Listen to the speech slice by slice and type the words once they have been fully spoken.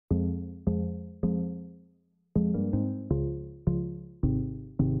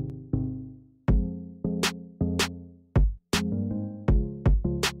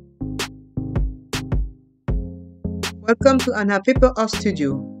Welcome to Anna Paper Art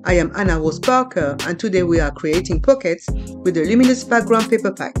Studio. I am Anna Rose Parker, and today we are creating pockets with the luminous background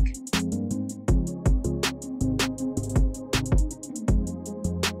paper pack.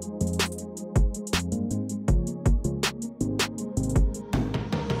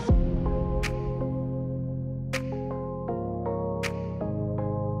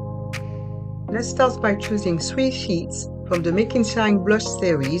 Let's start by choosing 3 sheets from the Make and Shine Blush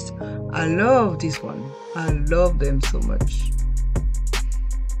series. I love this one. I love them so much.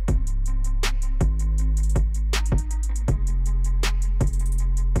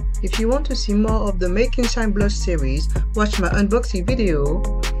 If you want to see more of the Make and Shine Blush series, watch my unboxing video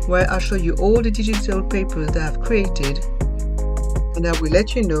where I show you all the digital papers that I've created, and I will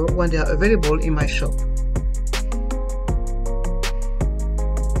let you know when they are available in my shop.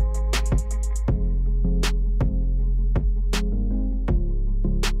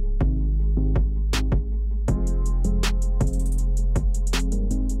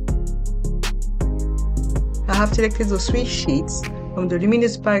 I have selected those 3 sheets from the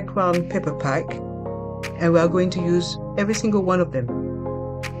luminous background paper pack, and we are going to use every single one of them.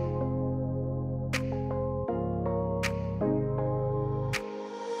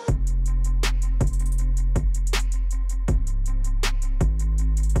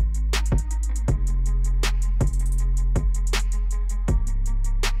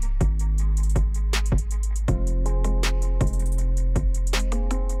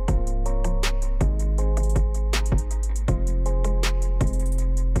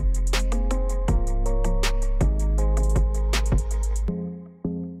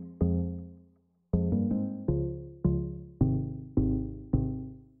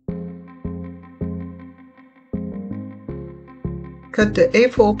 Cut the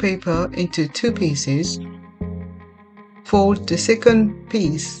A4 paper into 2 pieces. Fold the second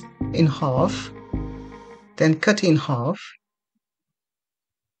piece in half, then cut in half.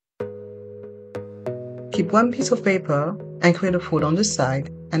 Keep 1 piece of paper and create a fold on the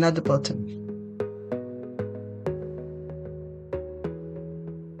side and at the bottom.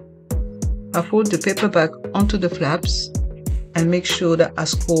 I fold the paper back onto the flaps and make sure that I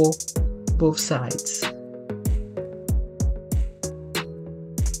score both sides.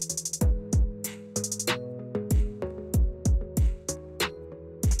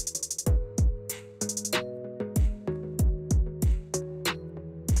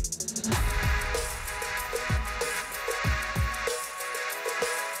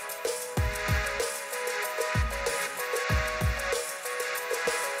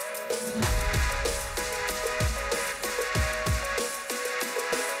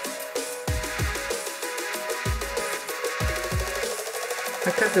 I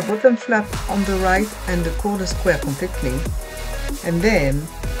cut the bottom flap on the right and the corner square completely, and then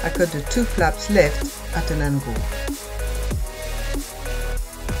I cut the 2 flaps left at an angle.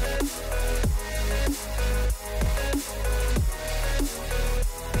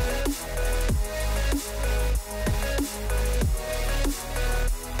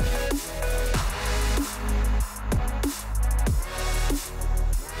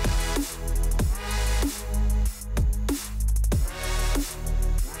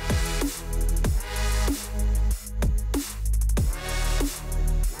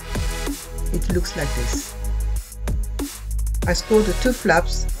 It looks like this. I score the 2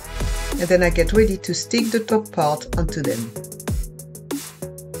 flaps and then I get ready to stick the top part onto them.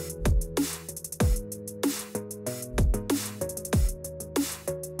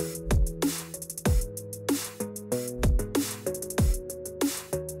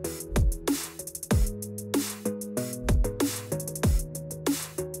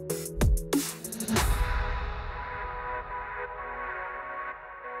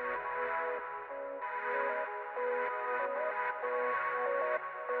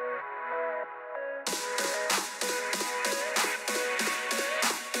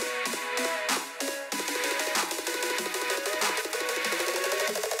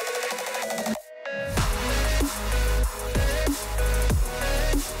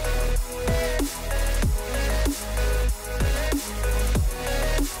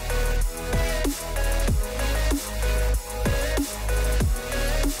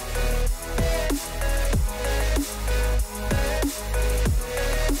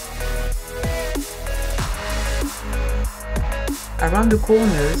 Around the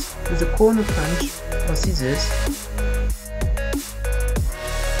corners with a corner punch or scissors.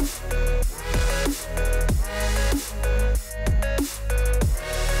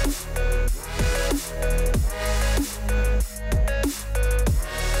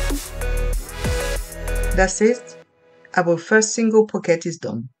 That's it. Our first single pocket is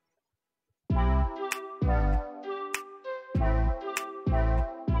done.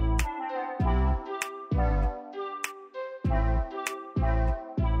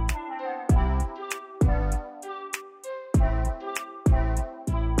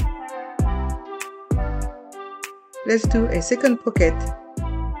 Let's do a second pocket.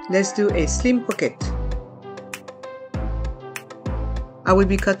 Let's do a slim pocket. I will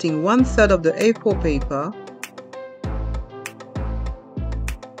be cutting 1/3 of the A4 paper .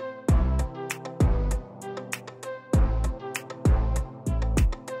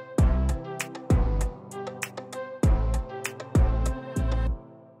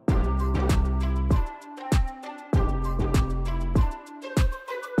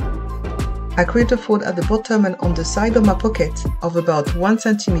 I create a fold at the bottom and on the side of my pocket of about 1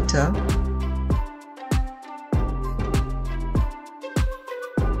 centimeter .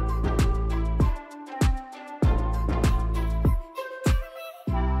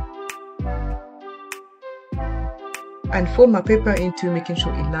 And fold my paper into, making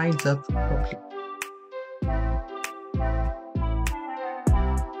sure it lines up properly.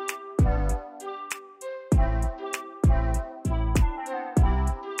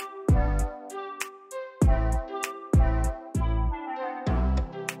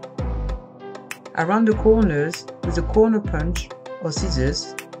 Around the corners with a corner punch or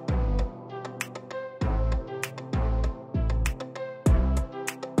scissors.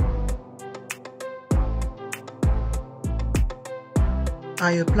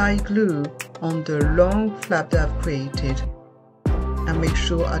 I apply glue on the long flap that I've created and make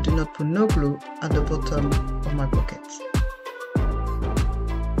sure I do not put no glue at the bottom of my pocket.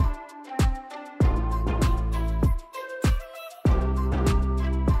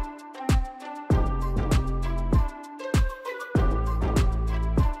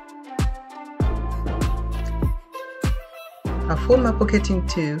 I fold my pocket in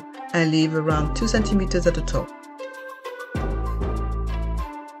two and leave around 2 centimeters at the top.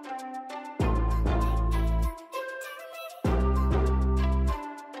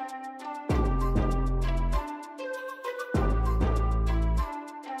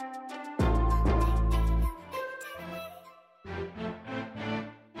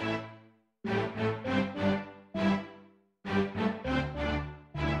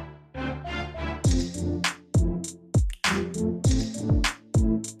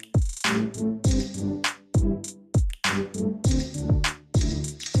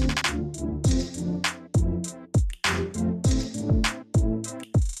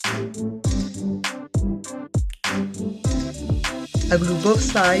 I glue both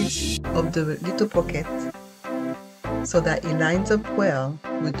sides of the little pocket so that it lines up well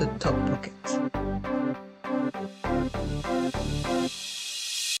with the top pocket.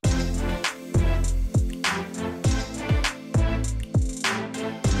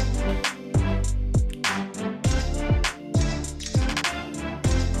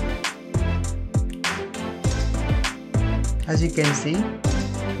 As you can see,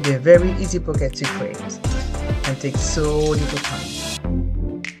 they're very easy pockets to create and take so little time.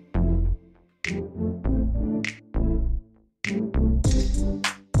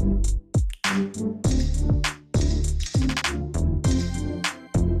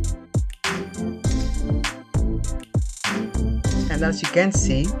 And as you can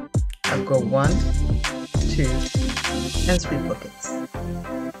see, I've got 1, 2, and 3 pockets.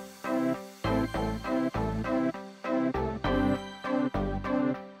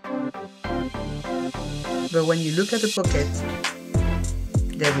 But when you look at the pocket,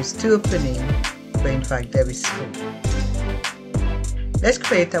 there is 2 openings, but in fact there is 3. Let's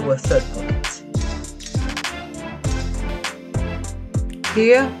create our third pocket.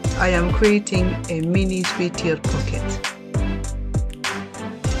 Here I am creating a mini 3-tiered pocket.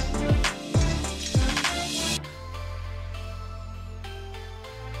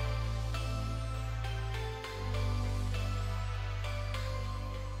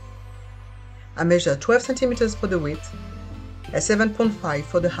 I measure 12 centimeters for the width and 7.5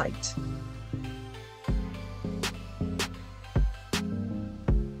 for the height.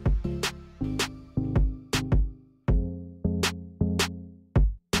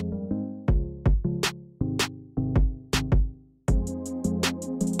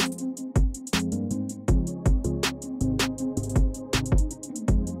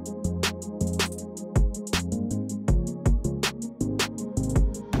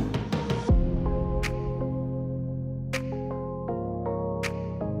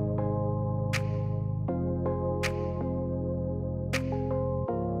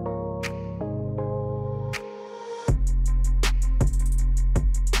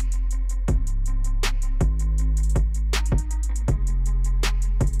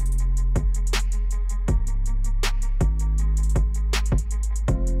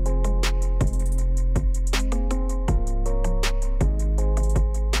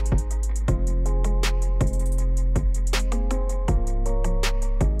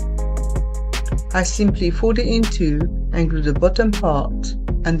 I simply fold it in two and glue the bottom part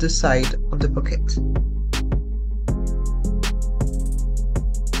and the side of the pocket.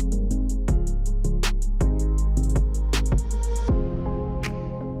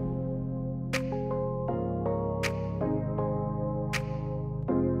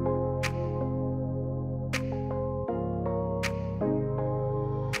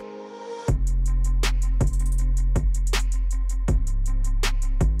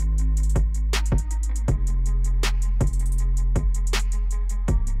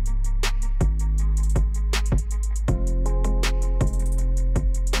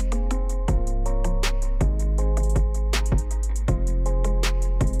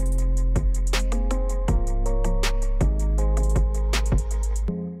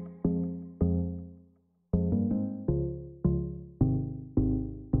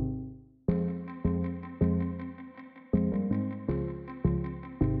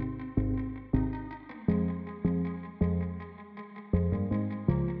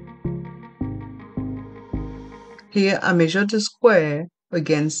 Here I measure the square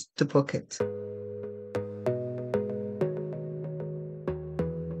against the pocket.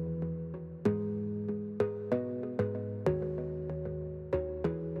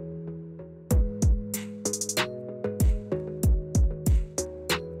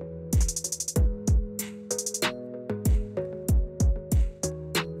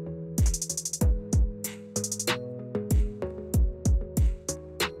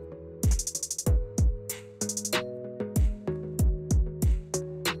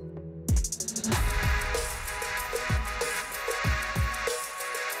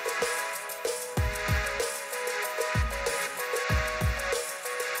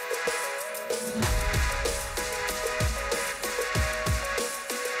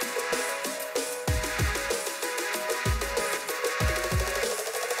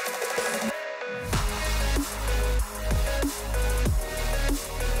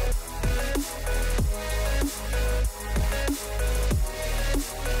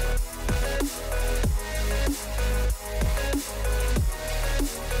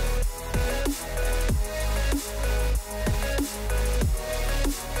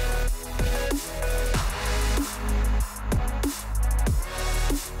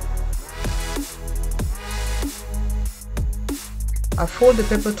 I fold the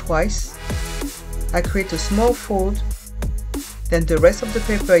paper twice. I create a small fold, then the rest of the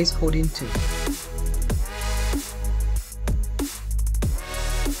paper is folded in two.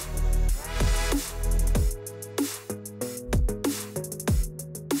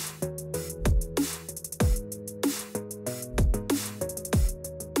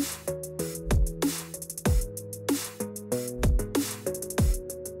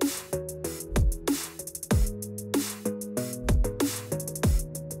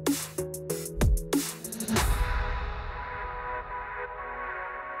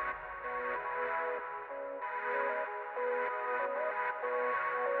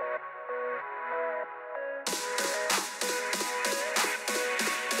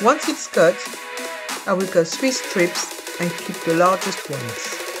 Once it's cut, I will cut 3 strips and keep the largest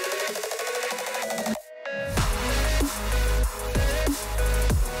ones.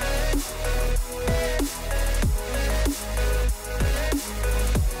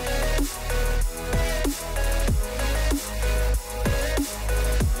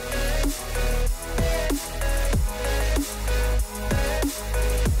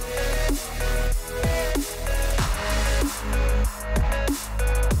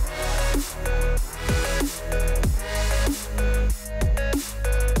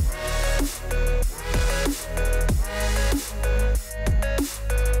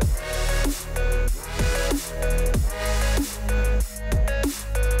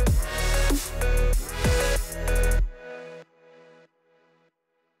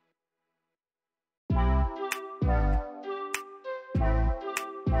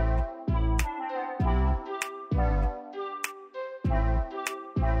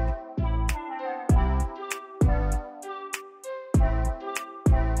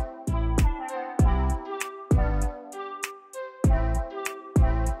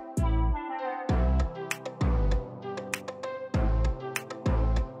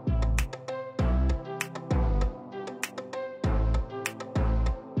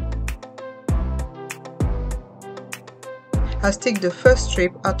 I stick the first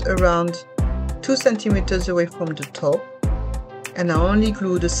strip at around 2 cm away from the top, and I only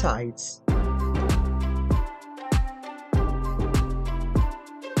glue the sides.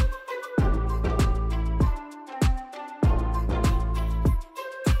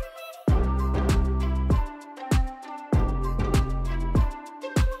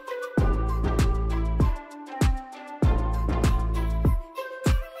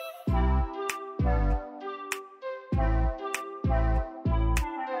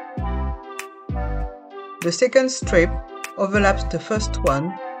 The second strip overlaps the first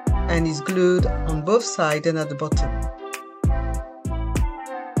one and is glued on both sides and at the bottom.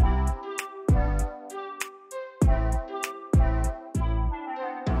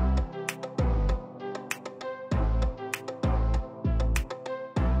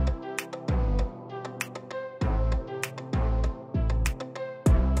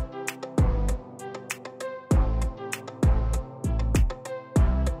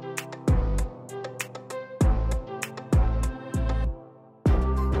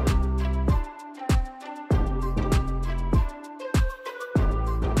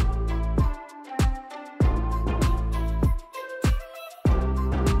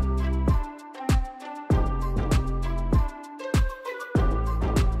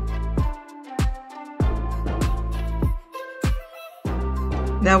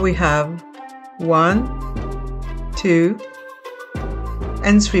 Now we have 1, 2,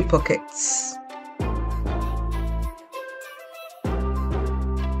 and 3 pockets.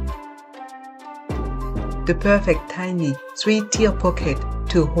 The perfect tiny 3-tier pocket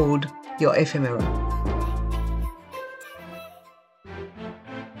to hold your ephemera.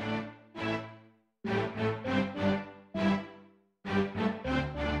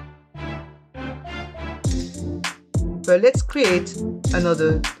 But let's create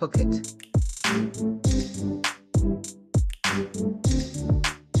another pocket.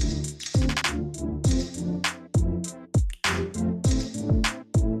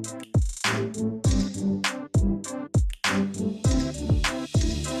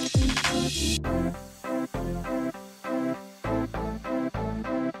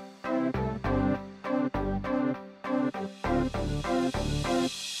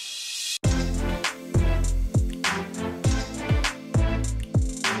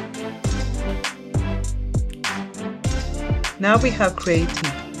 Now we have created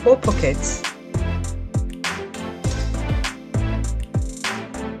 4 pockets.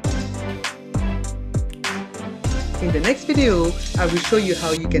 In the next video, I will show you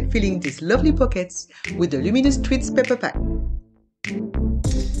how you can fill in these lovely pockets with the Luminous Treats paper pack.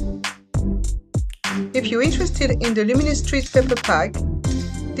 If you're interested in the Luminous Treats paper pack,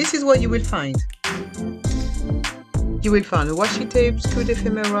 this is what you will find. You will find a washi tape, screwed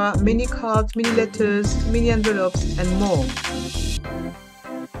ephemera, mini cards, mini letters, mini envelopes, and more.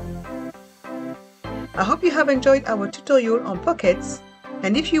 I hope you have enjoyed our tutorial on pockets,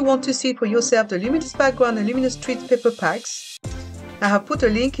 and if you want to see for yourself the Luminous background and Luminous Treats paper packs, I have put a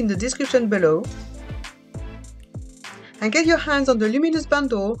link in the description below. And get your hands on the Luminous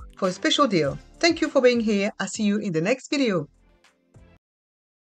bundle for a special deal. Thank you for being here. I'll see you in the next video.